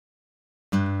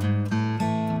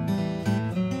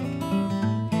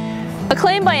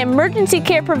Acclaimed by emergency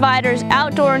care providers,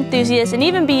 outdoor enthusiasts, and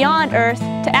even beyond Earth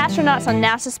to astronauts on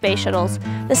NASA space shuttles,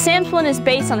 the SAM Splint is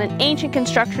based on an ancient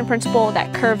construction principle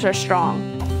that curves are strong.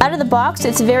 Out of the box,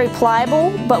 it's very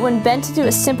pliable, but when bent to do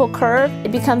a simple curve,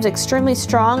 it becomes extremely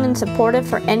strong and supportive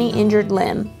for any injured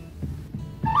limb.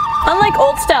 Unlike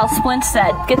old-style splints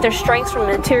that get their strength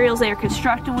from the materials they are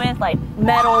constructed with, like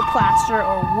metal, plaster,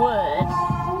 or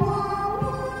wood,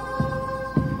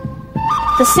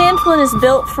 the SAM Splint is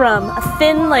built from a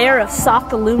thin layer of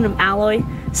soft aluminum alloy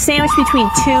sandwiched between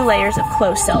two layers of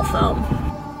closed cell foam.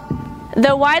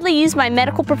 Though widely used by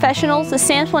medical professionals, the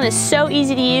SAM Splint is so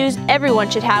easy to use,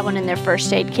 everyone should have one in their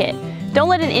first aid kit. Don't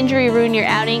let an injury ruin your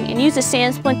outing, and use the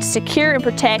SAM Splint to secure and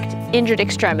protect injured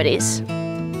extremities.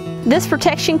 This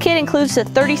protection kit includes a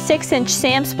 36-inch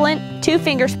SAM Splint, 2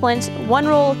 finger splints, 1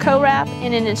 roll of co-wrap,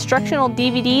 and an instructional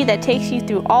DVD that takes you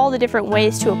through all the different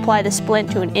ways to apply the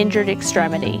splint to an injured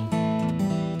extremity.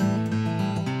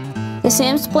 The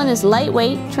SAM Splint is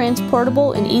lightweight,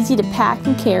 transportable, and easy to pack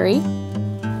and carry.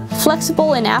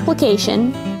 Flexible in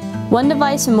application, one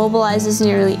device immobilizes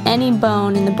nearly any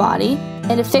bone in the body,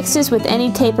 and it fixes with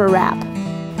any tape or wrap.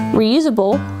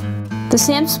 Reusable, the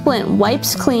SAM Splint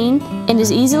wipes clean and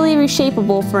is easily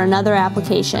reshapeable for another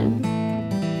application.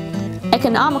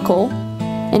 Economical,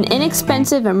 an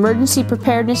inexpensive emergency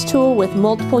preparedness tool with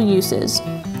multiple uses.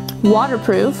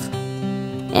 Waterproof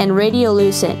and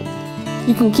radiolucent.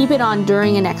 You can keep it on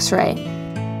during an X-ray.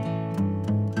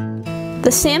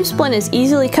 The SAM Splint is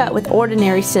easily cut with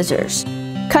ordinary scissors.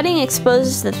 Cutting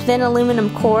exposes the thin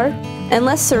aluminum core.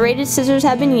 Unless serrated scissors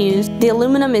have been used, the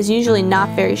aluminum is usually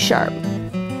not very sharp.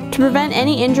 To prevent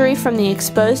any injury from the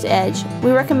exposed edge,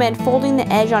 we recommend folding the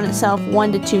edge on itself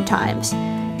 1 to 2 times.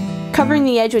 Covering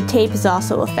the edge with tape is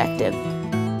also effective.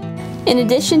 In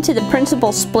addition to the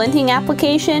principal splinting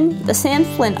application, the SAM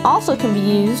Splint also can be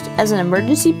used as an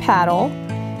emergency paddle,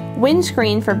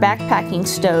 windscreen for backpacking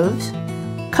stoves,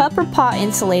 cup or pot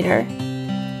insulator,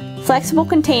 flexible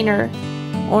container,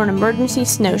 or an emergency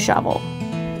snow shovel.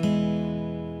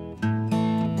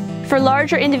 For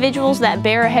larger individuals that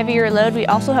bear a heavier load, we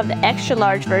also have the extra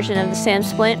large version of the SAM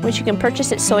Splint, which you can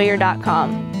purchase at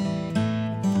SAWYER.com.